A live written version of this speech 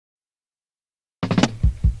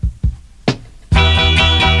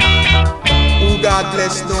God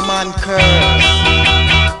bless, no man curse.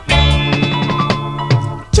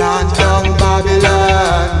 Chant down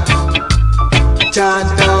Babylon,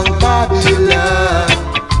 chant down Babylon,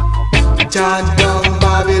 chant down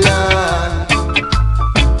Babylon,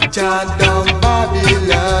 chant down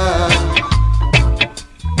Babylon.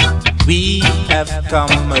 We have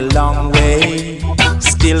come a long way,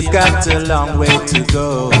 still got a long way to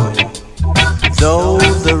go. Though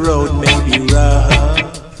the road may be rough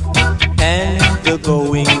and the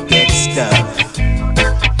going gets tough.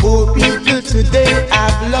 Poor people today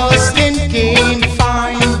have lost and can't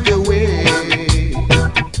find the way.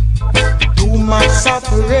 Too much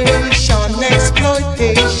separation,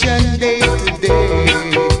 exploitation day to day.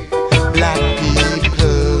 Black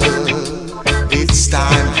people, it's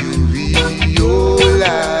time you realize.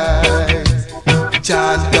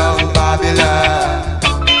 Chant down Babylon,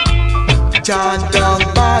 chant down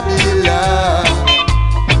Babylon,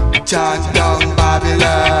 chant down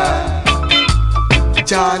Babylon.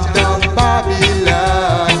 Chant down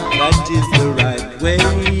Babylon. That is the right way,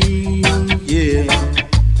 yeah.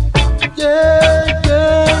 Yeah,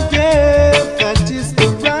 yeah, yeah, that is the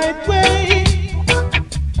right way.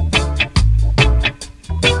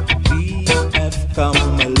 We have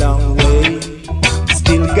come a long way,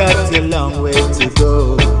 still got a long way to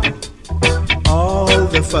go. All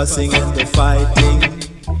the fussing and the fighting,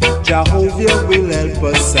 Jehovah will help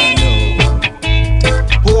us, I know.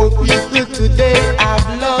 Poor people today have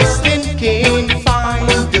lost and can't find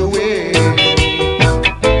the way.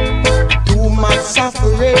 Too much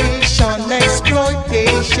separation,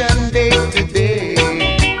 exploitation day to day.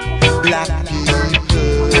 Black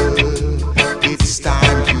people, it's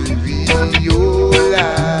time you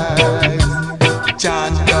realize.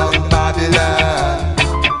 Chant down Babylon,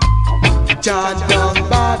 chant down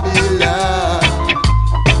Babylon,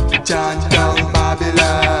 chant down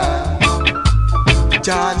Babylon,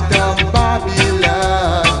 chant down Babylon.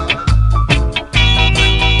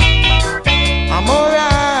 I'm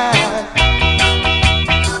alright,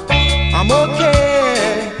 I'm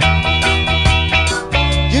okay.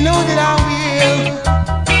 You know that I will.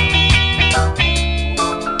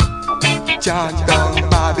 Chant down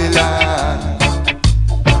Babylon,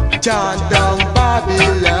 chant down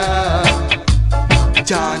Babylon,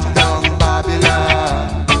 chant down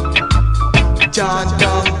Babylon, chant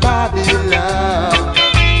down Babylon.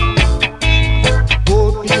 Poor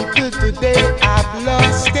people today have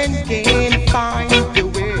lost and can't find the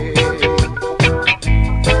way.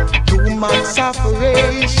 Too much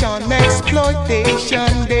separation,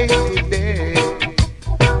 exploitation day to day.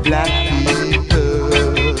 Black people,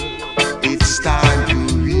 it's time you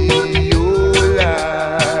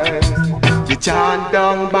realize. You chant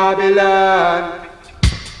down Babylon,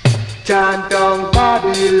 chant down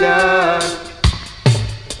Babylon.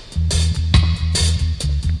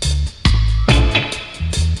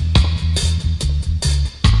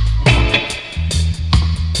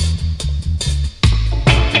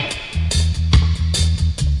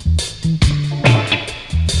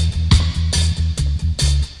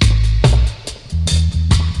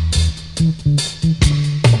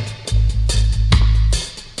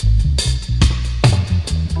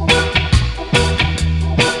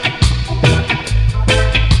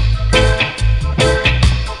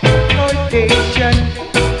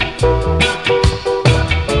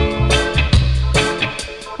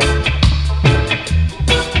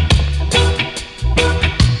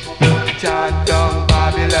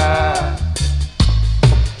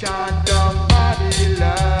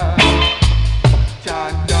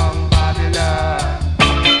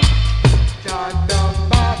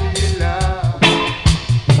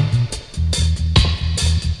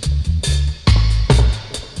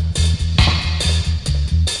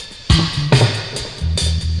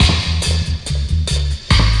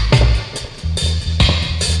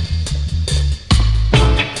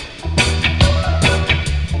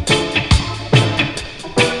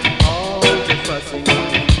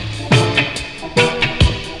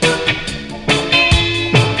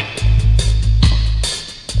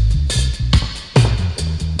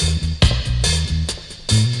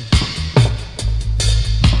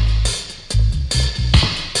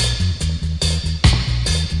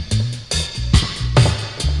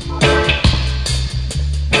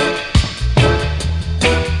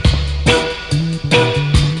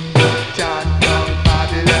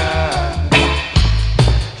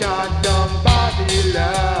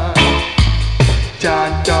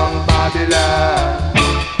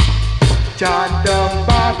 Chant down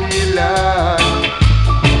Babylon.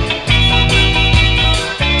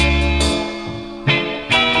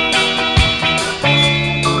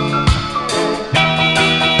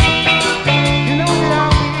 You know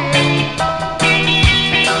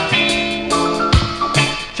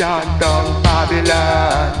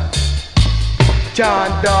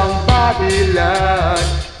Chant down Babylon,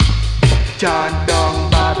 chant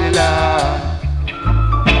down Babylon,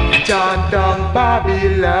 chant down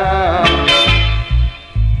Babylon.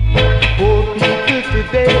 Poor people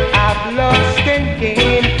today have lost and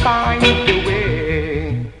can't find the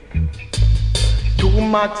way. Too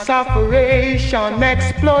much suffering,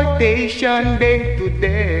 exploitation day to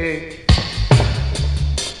day.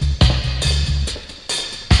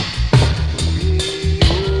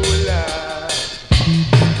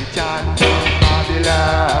 Chant down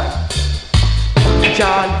Babylon,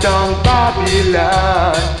 chant down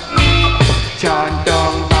Babylon, chant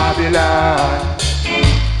down Babylon,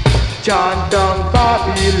 chant down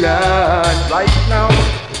Babylon right now.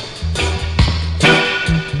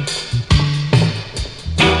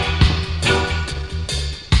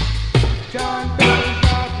 Chant down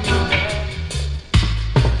Babylon,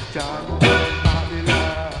 chant down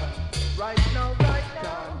Babylon right now,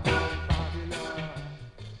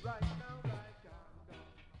 right now.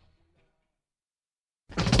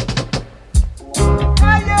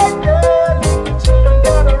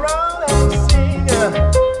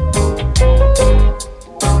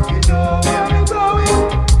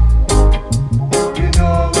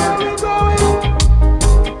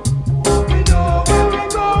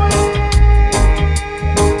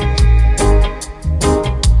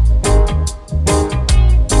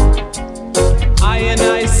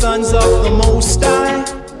 Sons of the Most High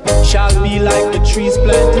shall be like the trees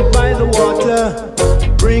planted by the water,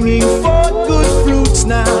 bringing forth good fruits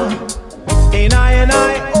now. And I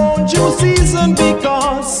own due season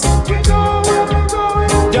because we know where we're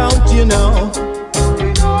going. Don't you know?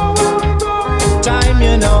 We know where we're going. Time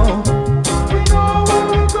you know. We know where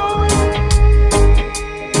we're going.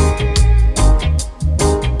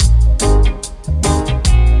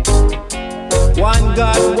 One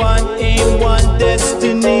God, one aim, one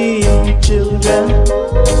destiny, children.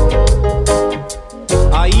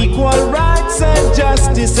 Our equal rights and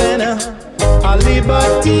justice and our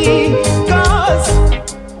liberty. Cause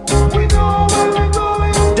we know where we're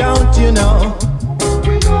going. Don't you know?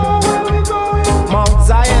 We know where we're going. Mount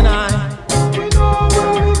Zion, we know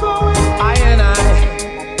where we're going. I and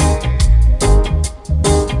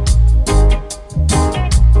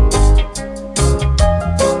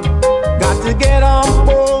got to get on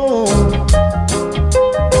board.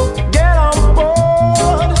 Get on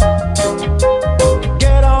board.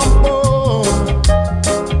 Get on board.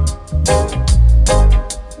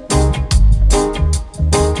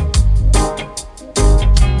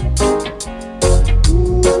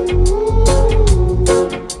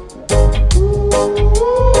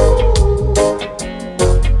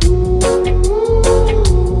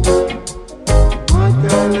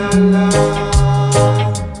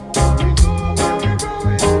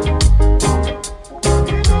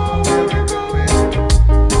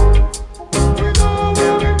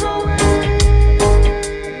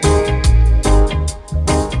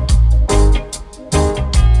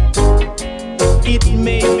 It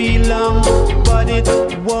may be long, but it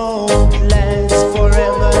won't last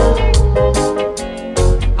forever.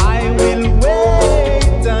 I will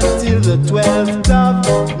wait until the 12th of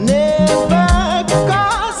November.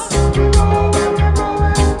 Cause we know where we're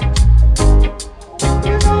going.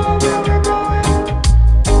 We know where we're going.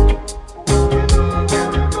 We know where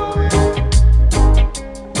we're going.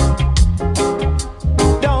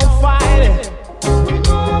 Don't fight it. We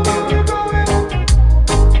know where we're going.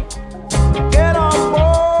 Get on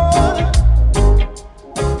board.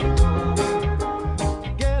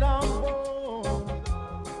 Get on board.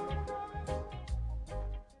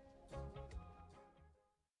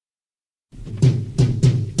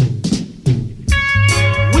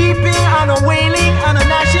 Weeping and a wailing and a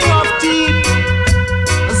gnashing of teeth.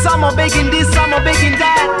 Some are begging this, some are begging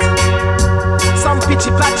that. Some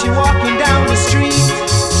pitchy-patchy walking down the street.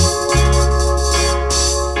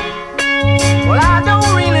 Well, I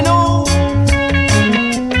don't really know,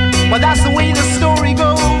 but that's the way the story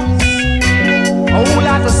goes. A whole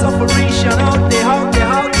lot of sufferation out there, out there,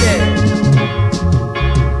 out there.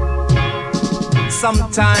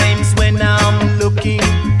 Sometimes when I'm looking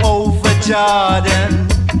over Jordan,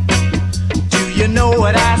 do you know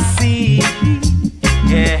what I see?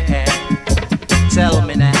 Yeah, tell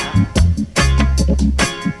me now.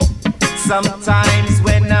 Sometimes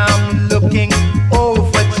when I'm looking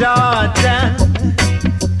over Jordan,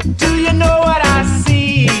 do you know what I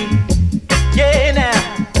see? Yeah, now,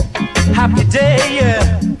 happy day,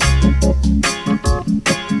 yeah.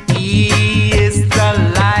 He is the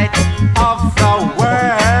light of the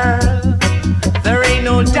world. There ain't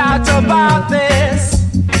no doubt about this.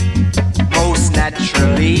 Most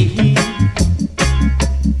naturally,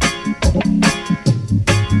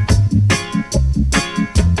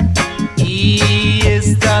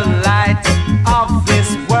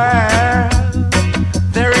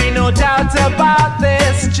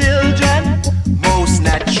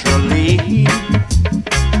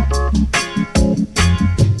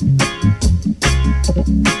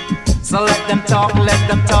 So let them talk,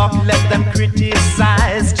 let them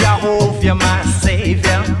criticize. Jehovah, my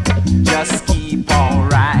Savior, just keep on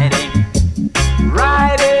riding,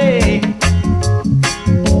 riding.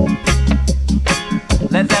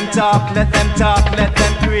 Let them talk, let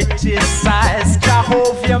them criticize.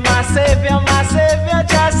 Jehovah, my Savior,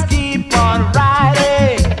 just keep on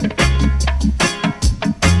riding,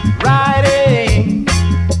 riding.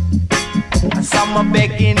 Some are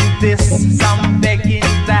begging this, some begging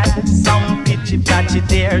that, some pitchy-patchy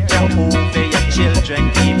there. Jehovah, your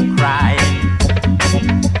children keep crying.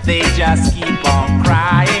 They just keep on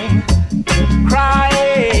crying,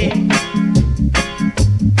 crying.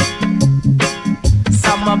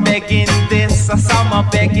 Some are begging this, some are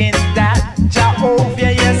begging that.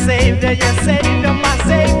 Jehovah, your Savior, my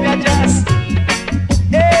Savior, just,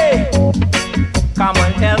 hey, come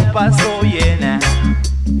and help us, oh yeah now.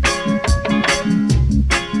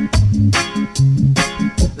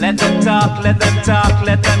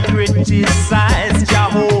 Let them criticize.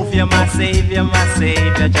 Jehovah, my Savior,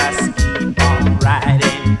 just keep on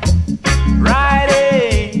riding,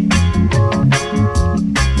 riding.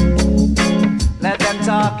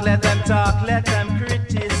 Let them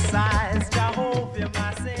criticize. Jehovah,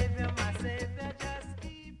 my Savior, just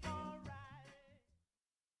keep on riding.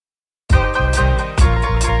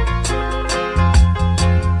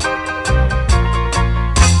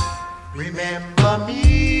 Remember me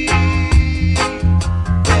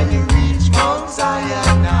when you reach Mount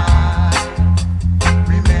Zion.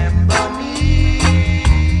 Remember me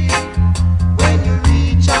when you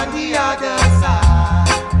reach on the other side.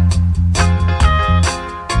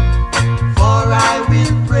 For I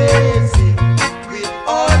will praise Him with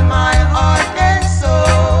all my heart and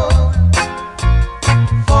soul.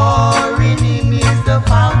 For in Him is the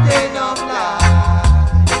fountain of life.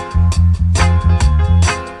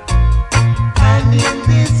 And in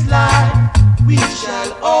this life we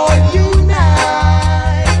shall all unite.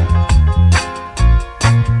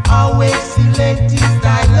 How excellent is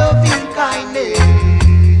thy loving kindness.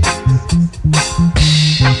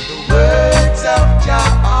 The words of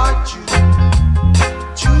Jah are true.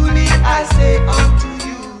 Truly I say unto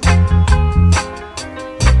you,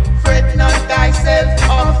 fret not thyself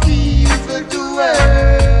of evildoers,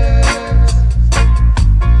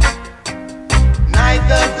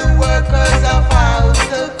 neither the workers of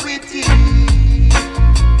iniquity.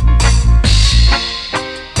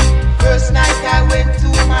 First night I went to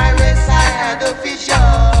my rest, I had a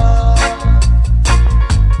vision.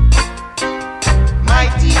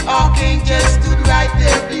 Mighty archangel stood right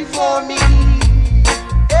there before me.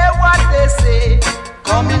 Hear what they say,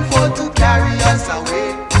 coming for to carry us away.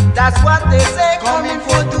 That's what they say, coming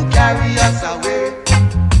for to carry us away.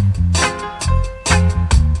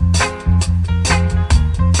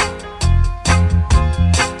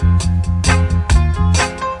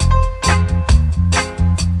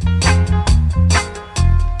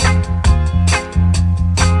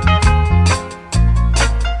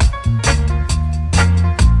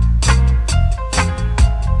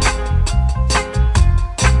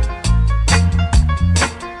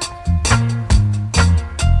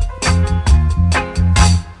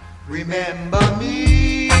 Remember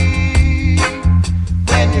me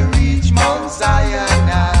when you reach Mount Zion.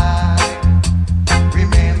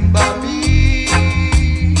 Remember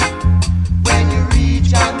me when you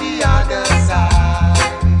reach on the other side.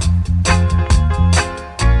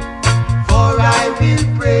 For I will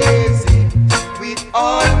praise Him with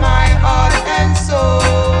all my heart and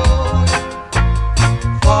soul.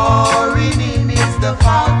 For in Him is the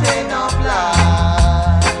fountain of life.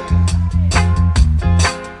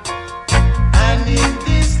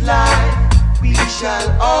 Life we shall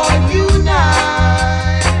all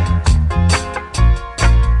unite.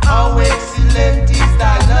 How excellent is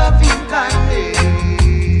thy loving kindness.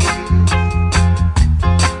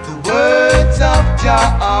 The words of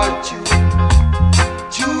Jah are true.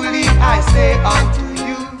 Truly I say unto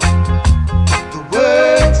you, the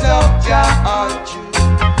words of Jah are true.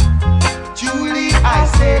 Truly I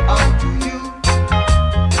say unto you,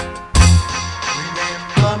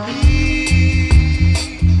 remember me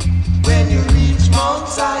when you reach Mount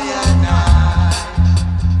Zion.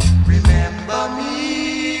 Remember me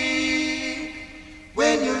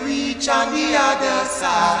when you reach on the other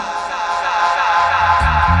side.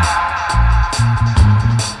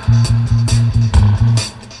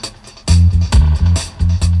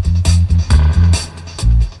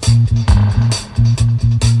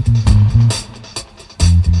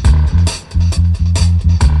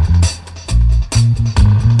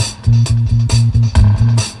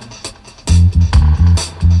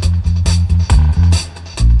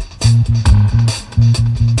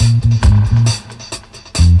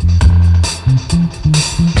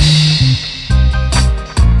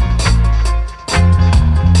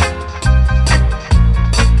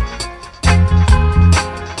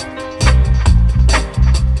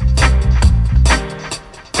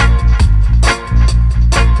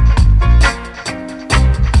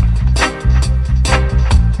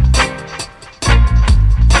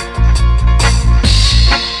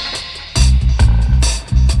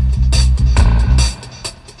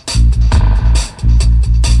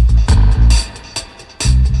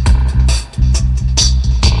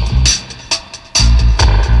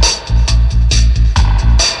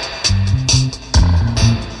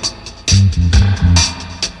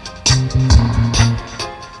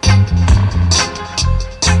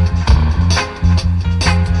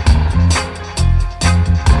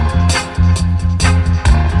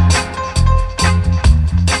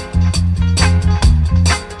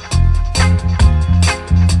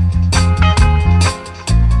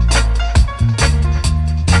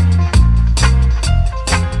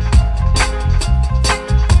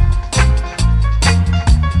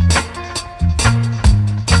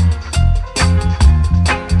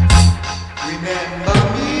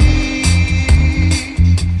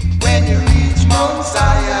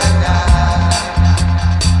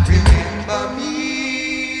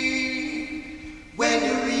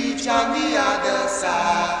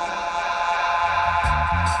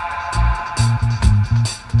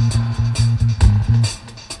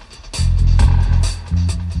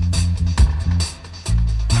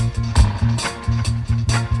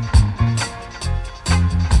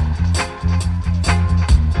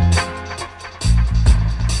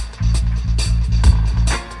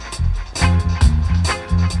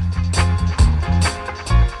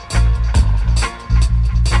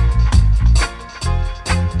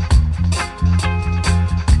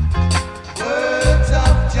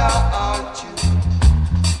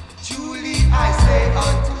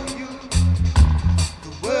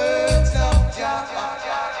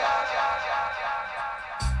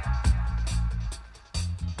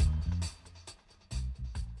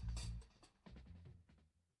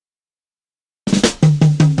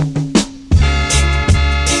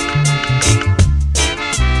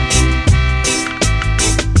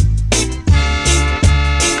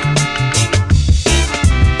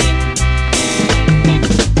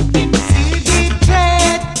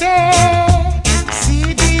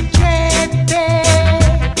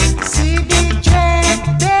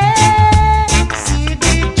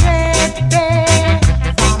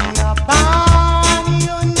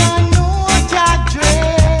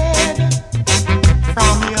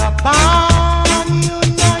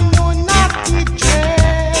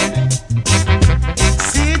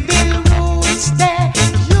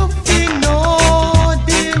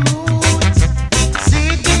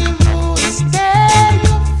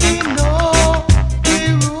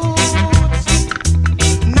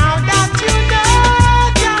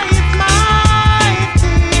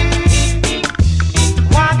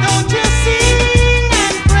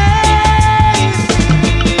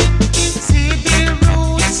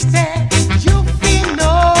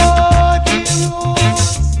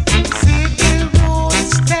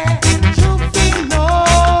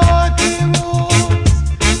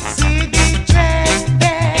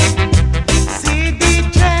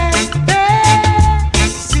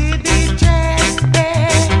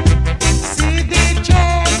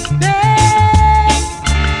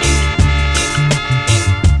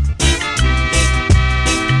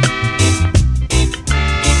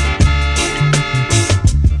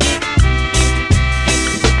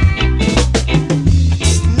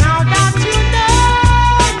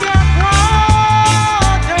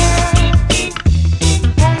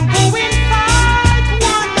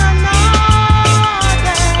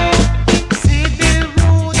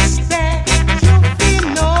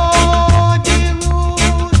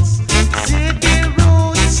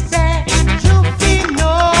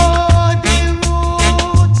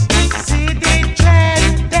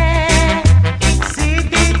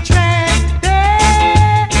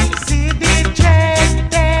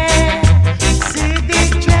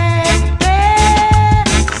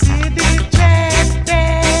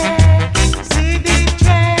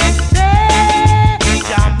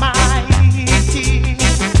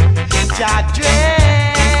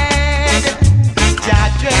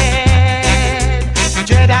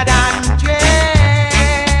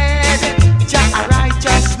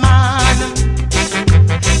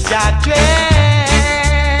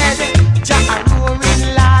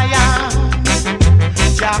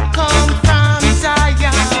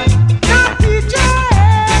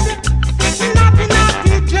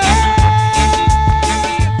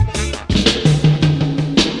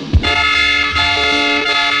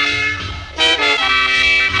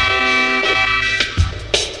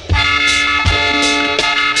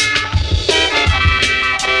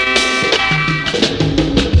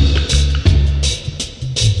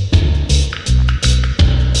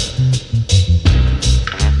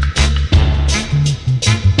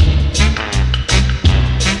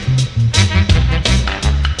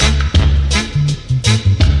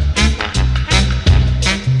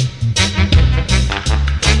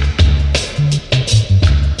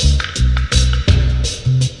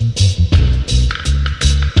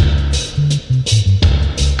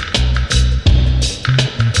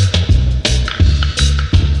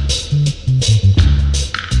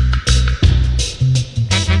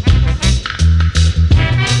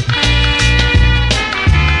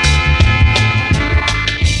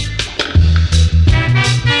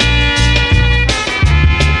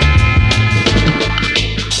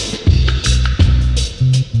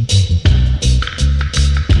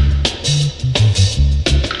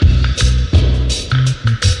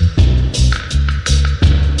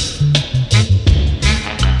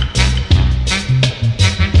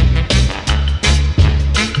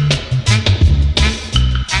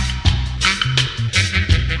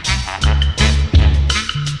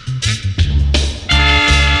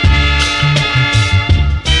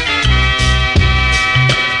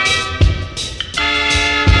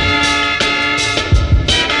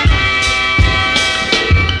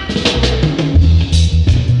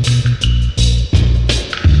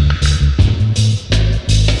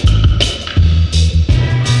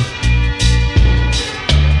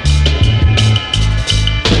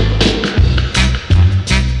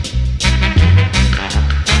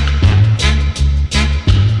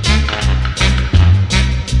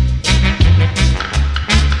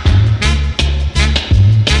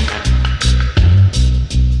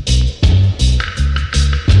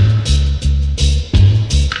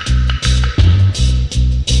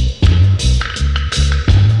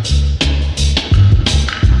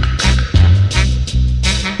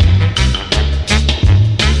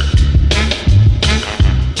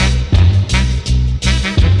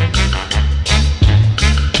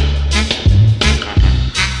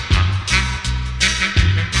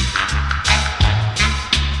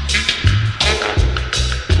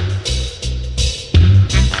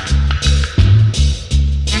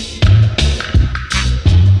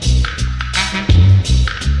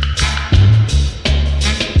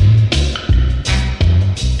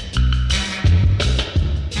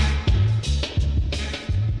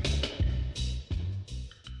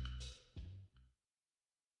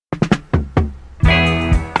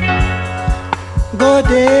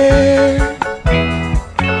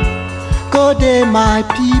 my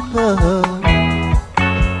people.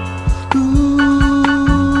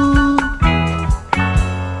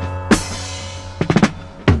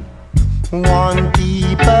 One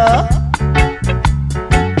people,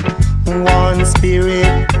 one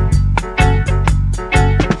spirit,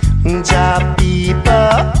 Jah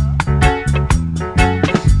people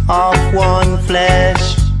of one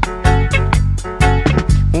flesh,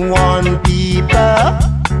 one people,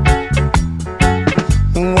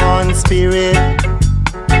 one spirit,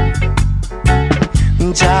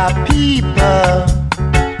 Jah people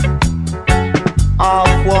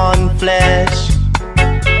of one flesh.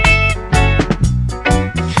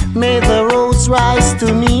 May the roads rise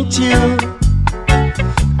to meet you,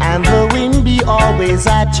 and the wind be always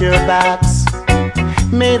at your backs.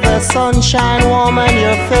 May the sun shine warm on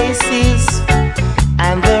your faces,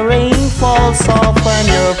 and the rain fall soft on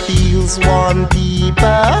your fields. One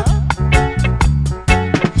people,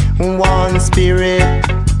 one spirit,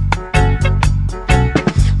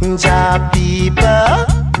 Jah people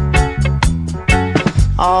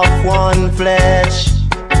of one flesh.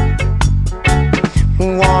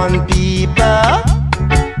 One people,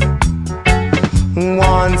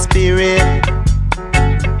 one spirit,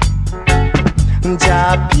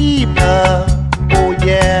 Jah people, oh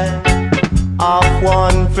yeah, of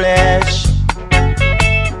one flesh.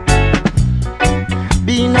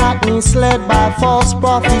 Be not misled by false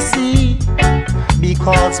prophecy,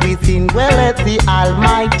 because within dwelleth the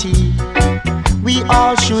Almighty. We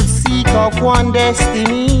all should seek of one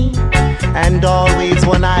destiny, and always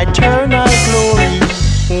one eternal glory.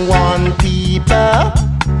 One people,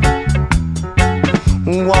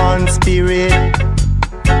 one spirit,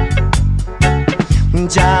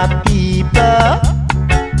 Jah people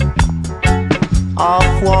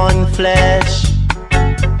of one flesh.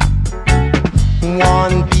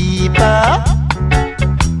 One people,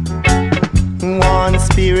 one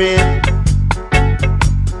spirit,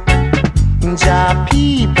 Jah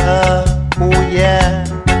people, oh yeah,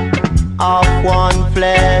 of one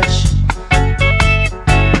flesh.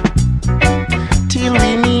 Till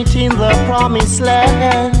we meet in the promised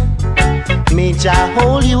land, may Jah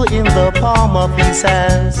hold you in the palm of his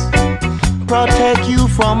hands, protect you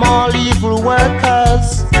from all evil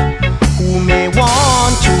workers who may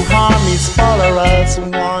want to harm his followers.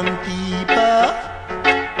 One people,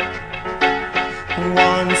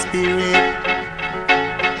 one spirit,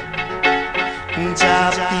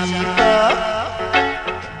 Jah people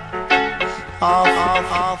of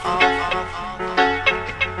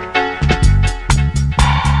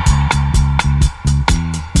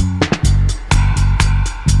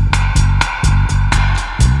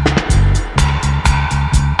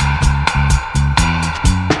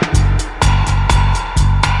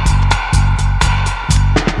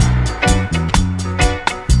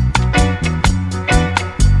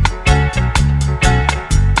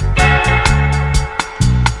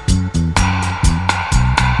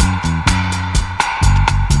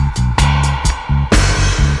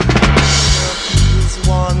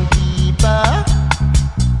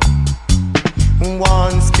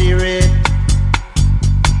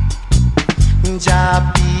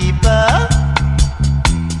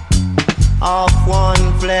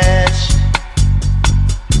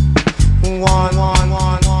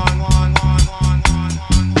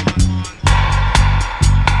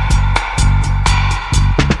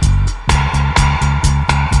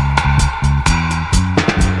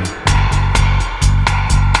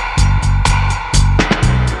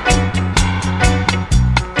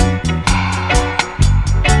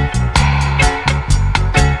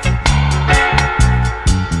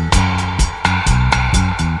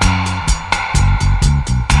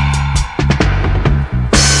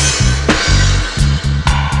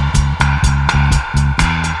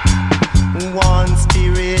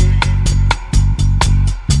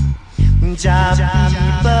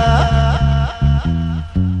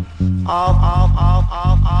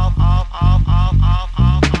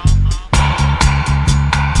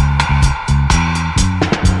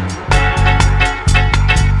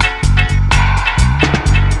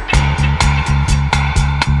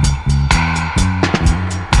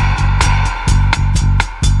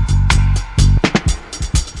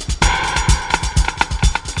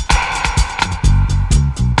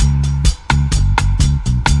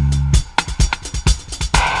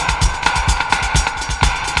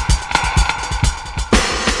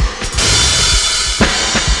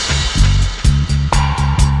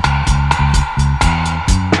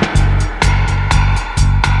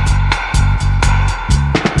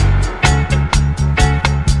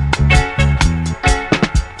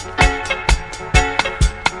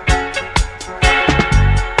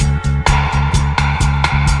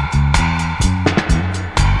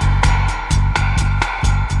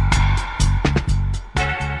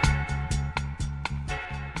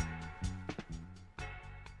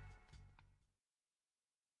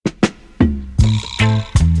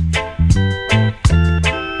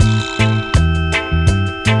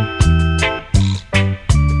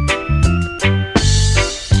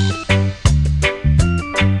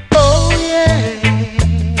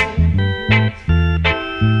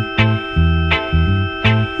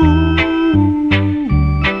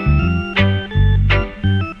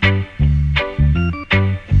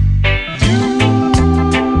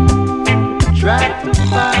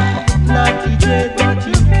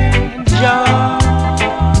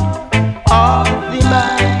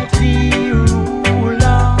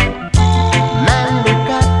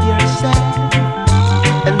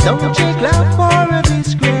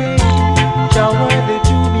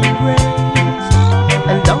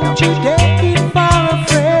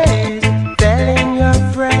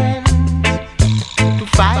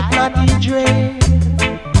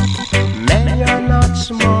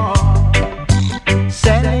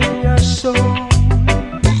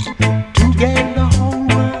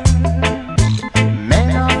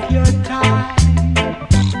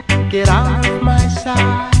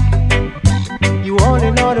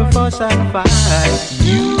fuss and fight.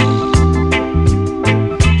 You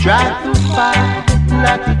try to fight,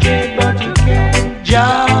 not to trade, but you can't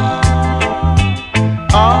jump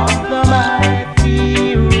off the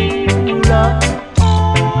mighty ruler.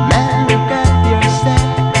 Man, look at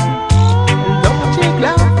yourself and don't take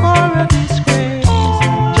love for a disgrace.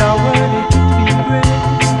 You're worthy to be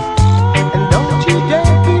praised, and don't you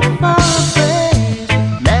dare keep far praise.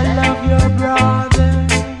 Man, love your brother,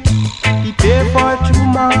 prepare for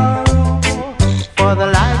tomorrow, for the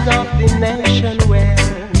lives of the nation where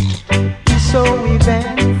is so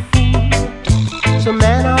eventful. So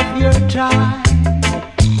man of your time,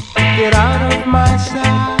 get out of my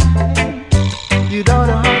sight. You don't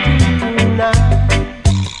know how to unite,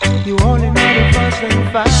 you only know the fuss and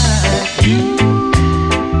fight. You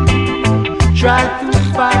try to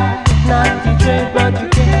fight, not to trade, but you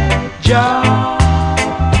can't jump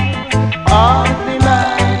off the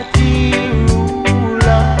mighty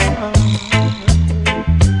ruler.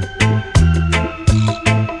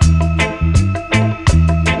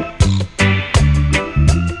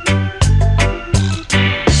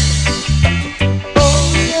 Oh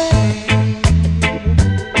yeah.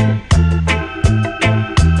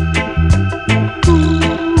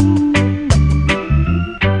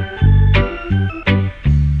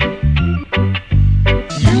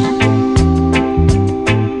 You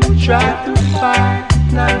try to fight,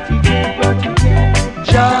 not to get, but you can't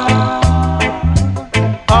jump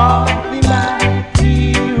off the mighty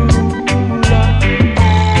ruler.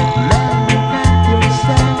 Man, look at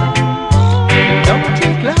yourself, don't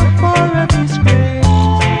take love for a disgrace.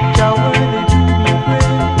 You're worthy to be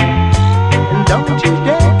praised, and don't you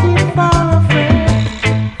dare keep far afraid.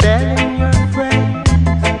 Telling your friends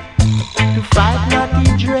to fight, not to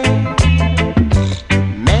drain.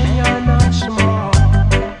 Men, you're not small,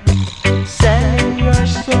 selling your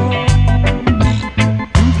soul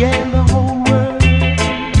to gain the whole world.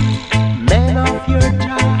 Men of your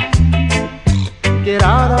time, get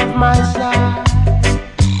out of my sight.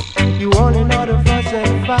 You only know the fuss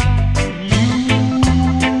and fight. You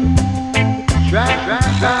try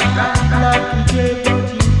not to play, but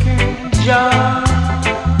you can't jump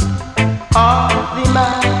off the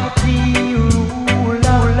mighty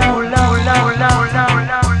ruler.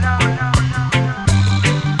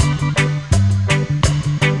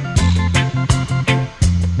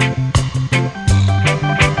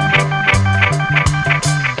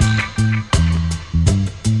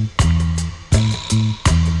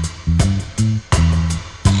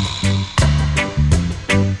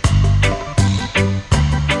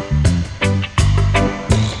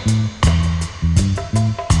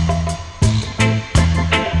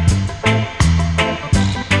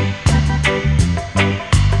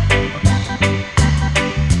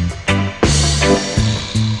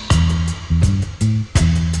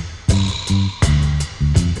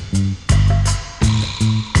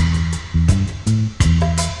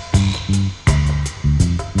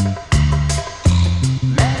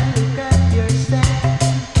 Man, look at yourself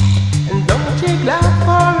and don't take love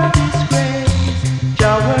for a disgrace.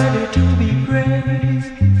 You're worthy to be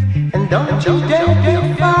praised, and don't you dare give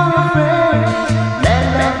far praise. Man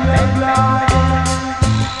of your glory.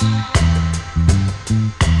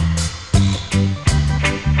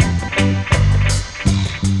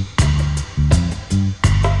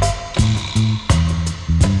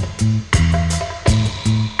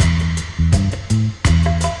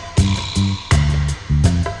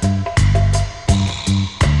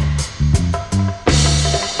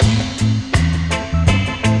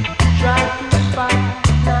 Try to fight,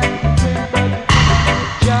 not to trade, but you can't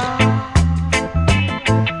jump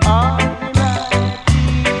off the mighty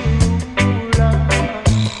ruler.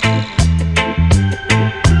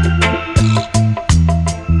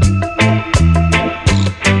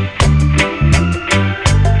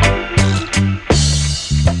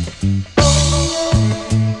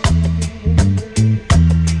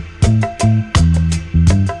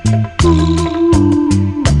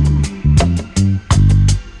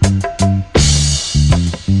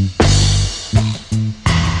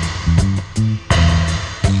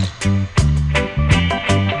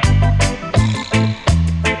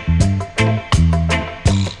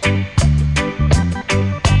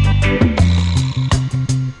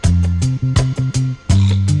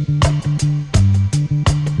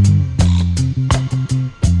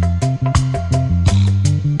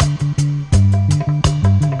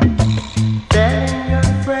 Telling your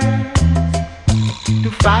friends to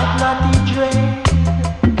fight, not to drain.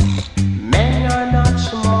 Men, you're not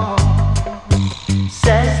small.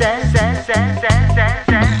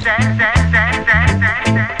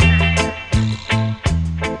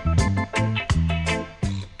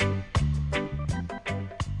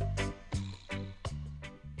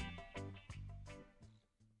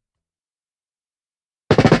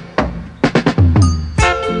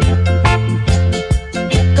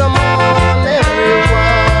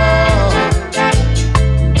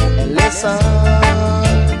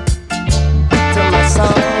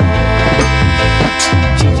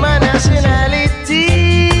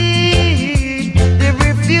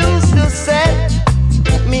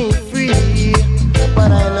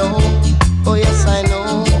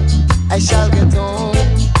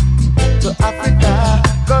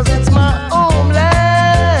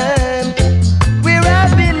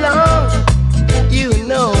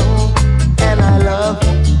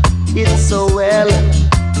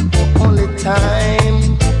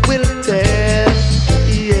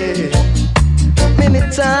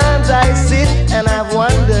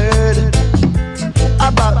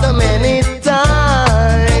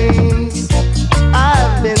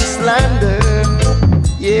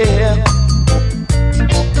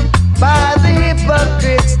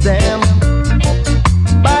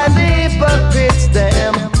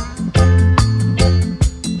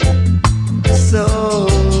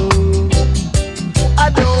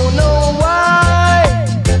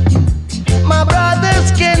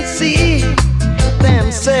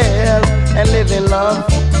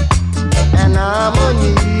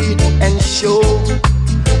 harmony and show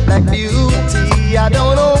like beauty. I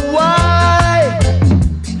don't know why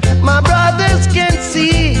my brothers can't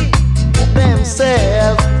see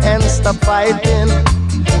themselves and stop fighting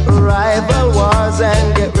rival wars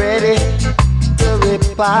and get ready to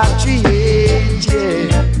repatriate.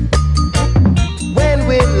 Yeah. When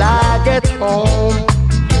will I get home?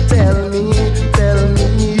 Tell me,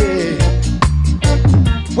 yeah.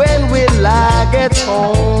 When will I get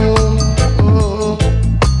home?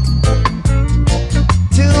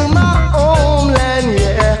 To my homeland,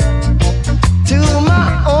 yeah. To my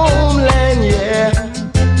homeland, yeah.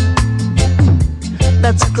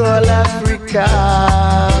 That's called Africa.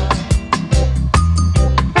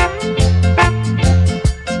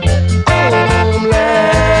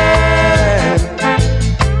 Homeland.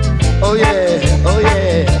 Oh yeah, oh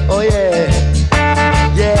yeah, oh yeah.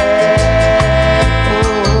 Yeah.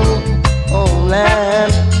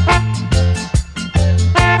 Homeland.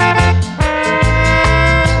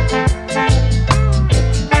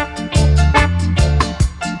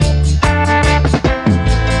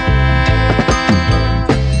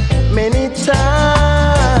 Many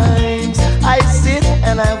times I sit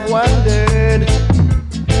and I've wondered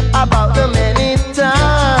about the many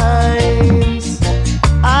times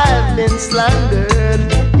I've been slandered,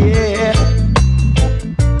 yeah,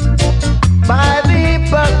 by the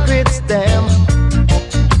hypocrites them,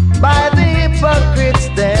 by the hypocrites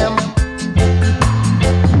them.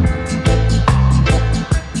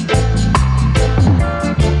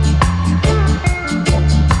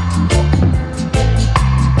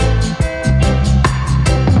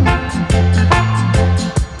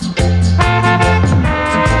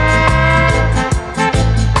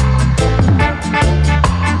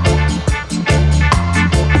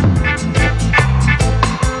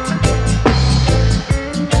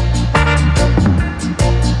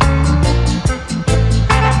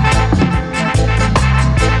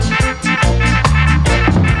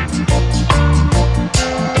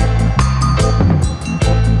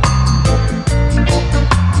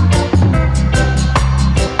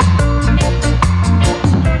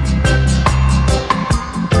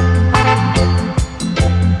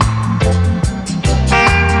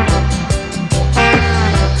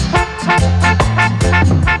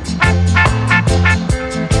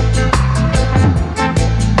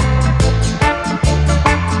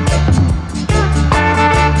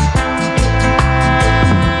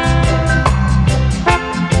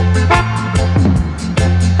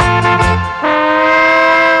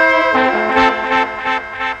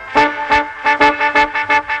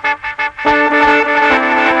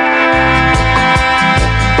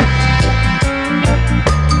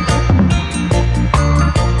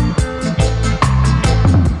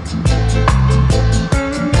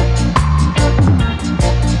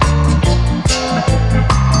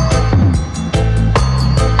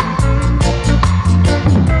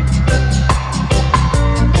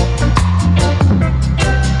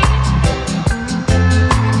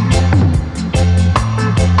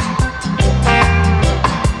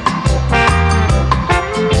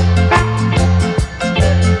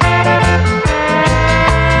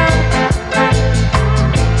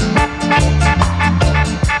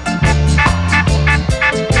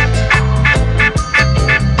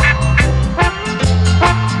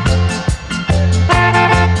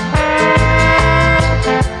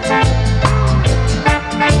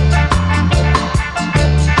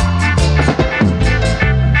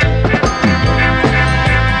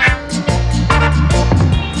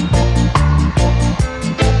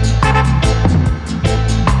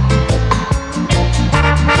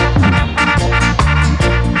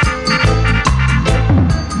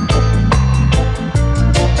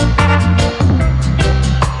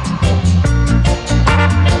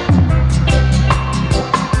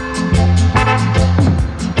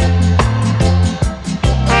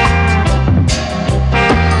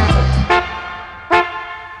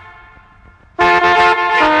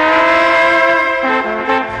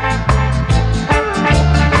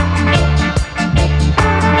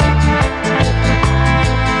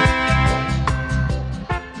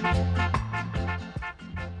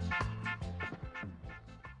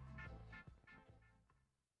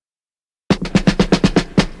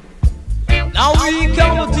 Now we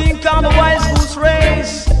come to think on the wise goose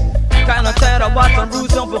race. Kinda tired of bottom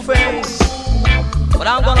roots on the face. But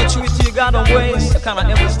I'm gonna treat you God on ways. I kinda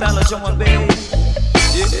every style of German bass.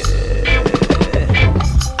 Yeah.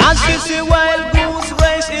 I see wild goose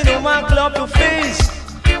race in my club to face.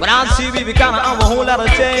 But I see we kinda have a whole lot of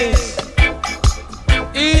taste.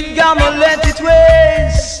 It gonna let it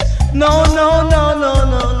race. No, no, no, no,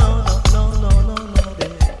 no, no, no, no, no, no, no.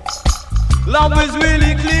 Love is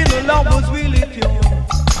really clean and love is really pure.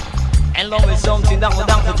 And love is something that we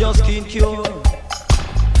doctor just can't cure.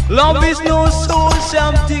 Love is no soul,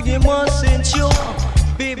 something you must ensure.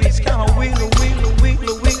 Baby, it's kind of really pure.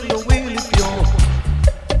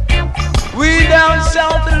 We down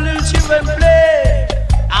south, the little children play.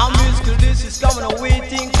 Our musical this is coming and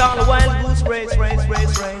waiting. Call the wild goose race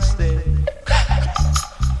day.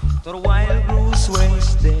 To the wild goose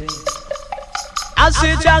race day. I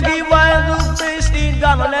say, Jackie, wild goose race ain't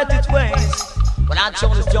gonna let it waste. When I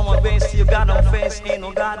show this drum and bass, you got no face, ain't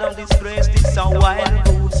no God on disgrace. This a wild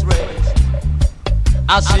goose race.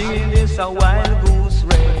 I sing this a wild goose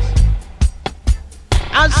race.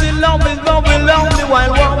 I say love is lonely,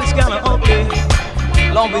 while love is kinda ugly.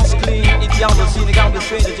 Love is clean, it's young to see the young to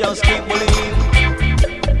strange, just keep believe.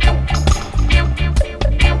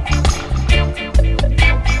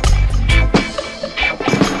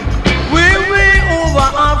 We over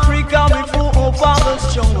Africa before our fathers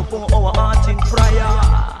strong upon our heart in prayer.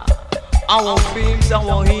 Our films,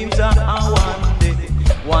 our hymns, and our one day.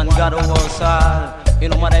 One God of us all. You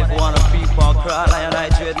know what if one of people cry, and I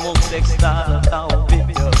dread more sex style of our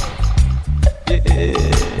people. Yeah.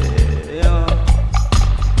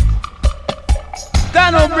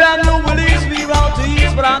 Kind of brand new beliefs, we round to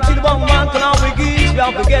east, but until the bum man can we geese, we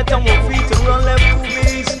have to get on our feet and run left to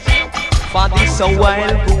beast. For this a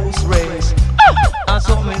wild goose race. And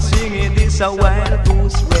some is singing this a wild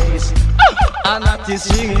goose race. And that is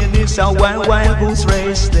singing this a wild goose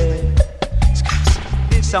race day.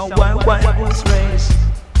 This a wild goose race.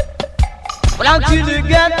 But until you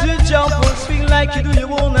get to jump and feel like you do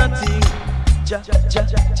your own thing. Ja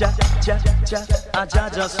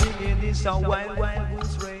just singing this a wild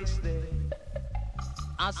goose race day.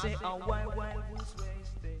 I say a wild goose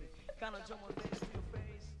race day. Kinda jump on to your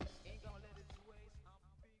face. Ain't gonna let it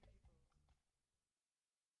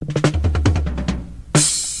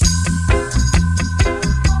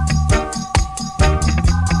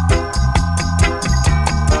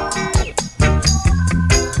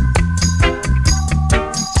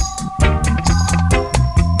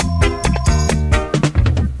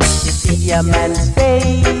A man's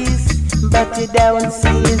face, but you don't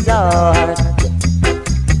see his heart.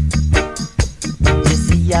 You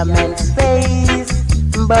see a man's face,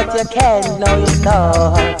 but you can't know his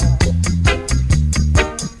thought.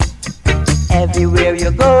 Everywhere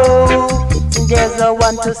you go, there's no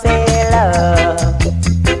one to say love.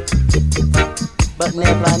 But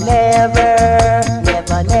never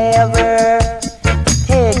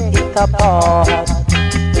take it apart.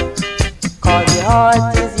 'Cause your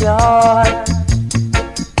heart is your heart,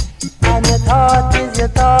 and your thought is your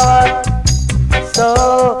thought. So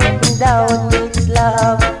don't mix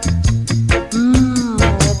love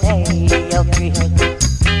with hate or greed.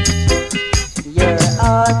 Your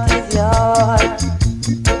heart is your heart,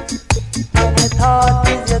 and your thought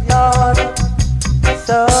is your thought.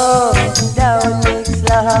 So don't mix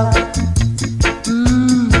love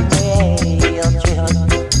with hate or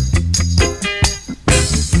greed.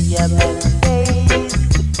 You see a man's face,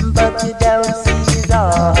 but you don't see his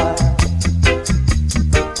heart.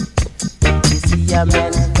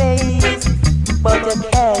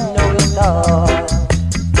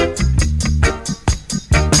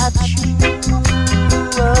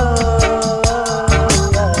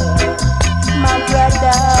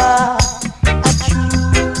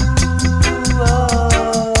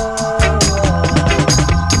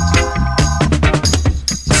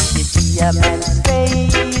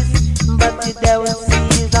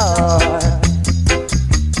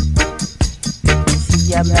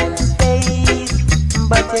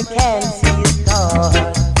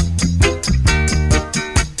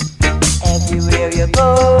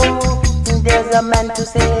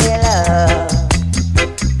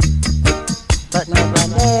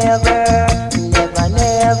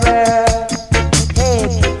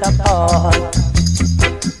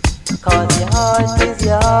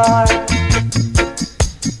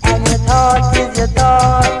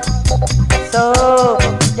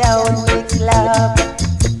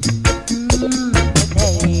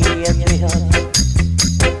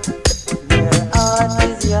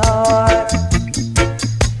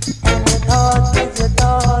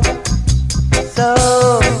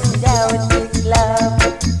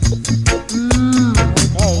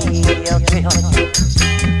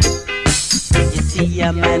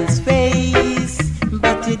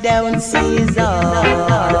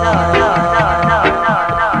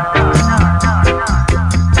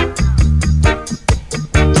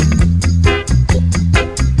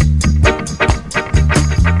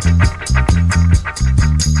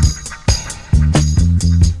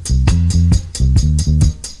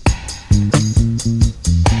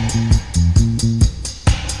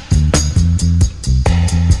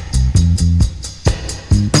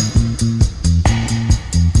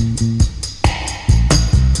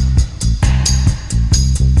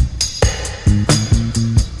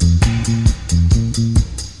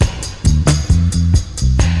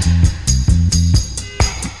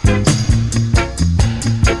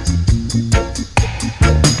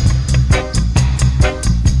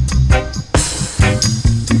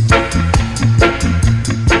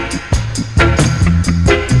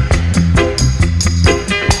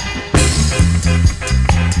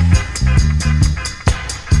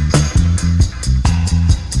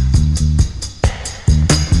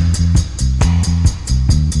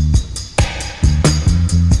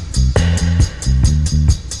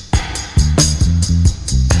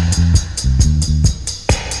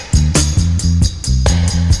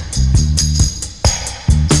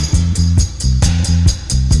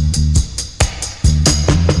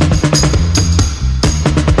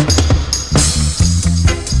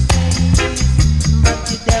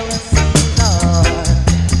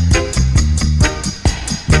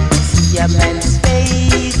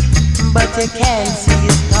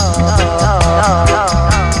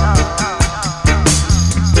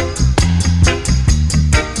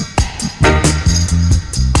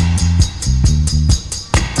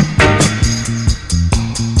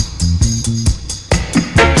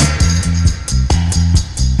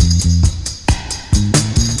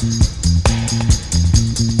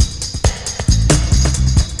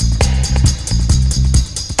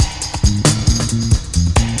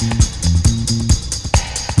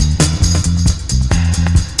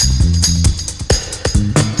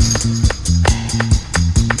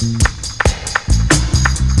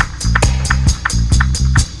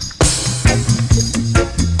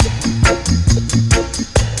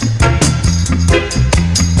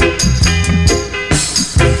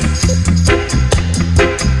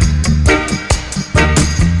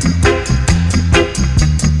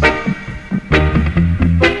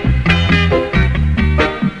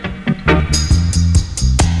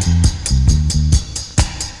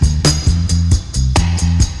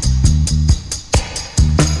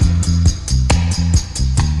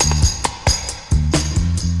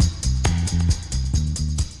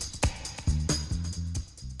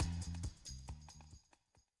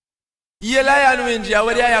 Yeah, lion winja,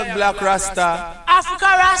 where they are black rasta? Africa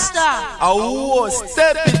Rasta. Oh,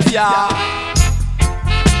 step it, yeah.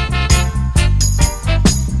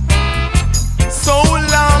 So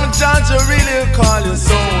long, Judge, really call you.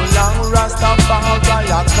 So long,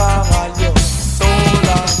 Rastafari, I call you. So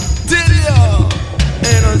long, till you.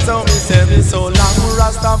 Ain't no tell me, say me so long,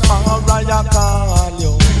 Rastafari, I call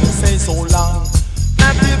you. Say so long.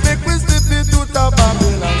 Not if we slip it to the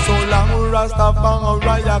Babylon. So long,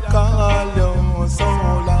 Rastafari, I call you. So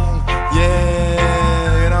long,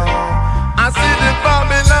 yeah, you know. I see the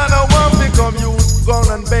Babylon, I want to become youth,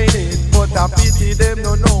 gone and bait it. But I pity them,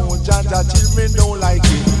 no, no, Jaja children don't like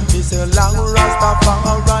it. Me say long,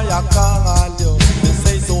 Rastafari, I call you. Me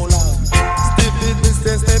say so long, step it, me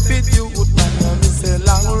say step it, you would man. Me say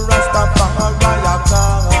long, Rastafari, I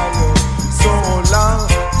call you. So long,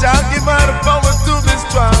 Jah give her the power to be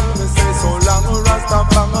strong. Me say so long,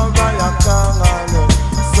 Rastafari, I call you.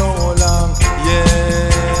 So long,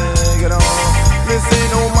 yeah, you know. Me say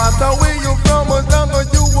no matter where you from, as long as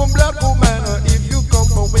you a black woman. If you come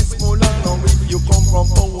from Westmoreland or if you come from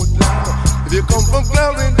Portland, if you come from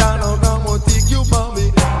Clarendon, I'm gonna take you from me.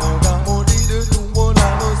 I'm gonna need you to one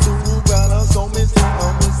and so bad. So me say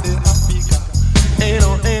Africa. Ain't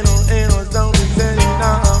no, down me say in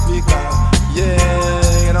Africa.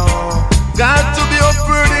 Yeah, you know. Got to be up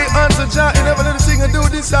pretty unto Jah. You never let the singer do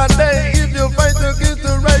this all day. If you fight against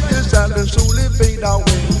the right, you shall surely fade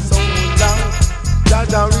away. So long,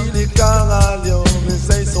 Jah really call you. Me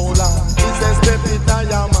say so long. Me say step it a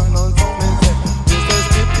ya man on so me say. Me say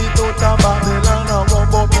step it out of Babylon and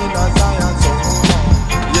rub up in a Zion. So long,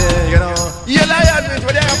 yeah, you know. Yeah, lion means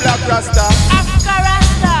where they are black Rasta. Africa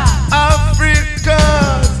Rasta.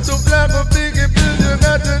 Africans, to black or big people, you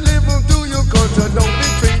got to live to your culture. Don't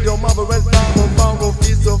betray your mother and father. Borrow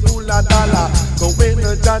fees so full of dollar. So when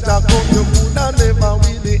the Jaja come, you could not never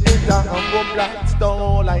really enter and go black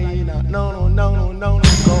stone line. No,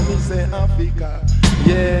 come and say Africa.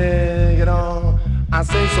 Yeah, you know. I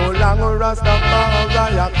say so long,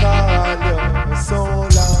 Rastafari, I call you. So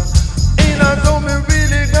long. Ain't I told me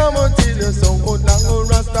really come and tell you. So long,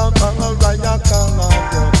 Rastafari, I call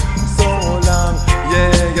you. So long,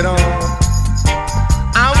 yeah, you know.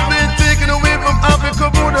 I've been taken away from Africa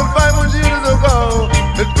more than 500 years ago.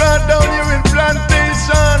 It brought down here in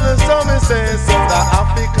plantation. So me say, so that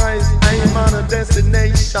Africa is aim on a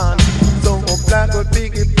destination. So black or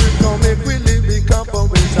big if you come make we live in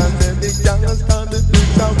corporation. Then the youngest time the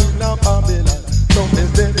future we now Babylon. So me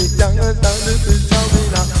say the youngest time the future we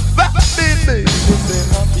now baby. Me say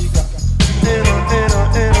Africa. Ain't no,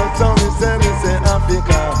 so me say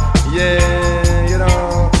Africa. Yeah, you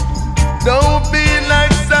know. Don't be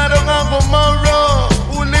like Saddam and tomorrow,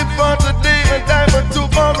 who live for today and die for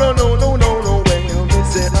tomorrow. No way. Me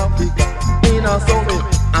say Africa. In a so me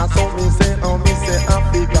say, me say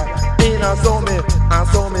Africa. In a so me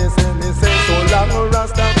say, so long,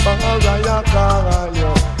 Rastafari, I call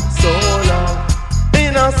you. So long.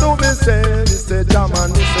 In a so me say, German,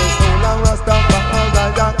 me say, so long,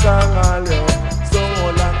 Rastafari, I call you. So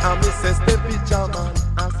long, and me say, step it, German.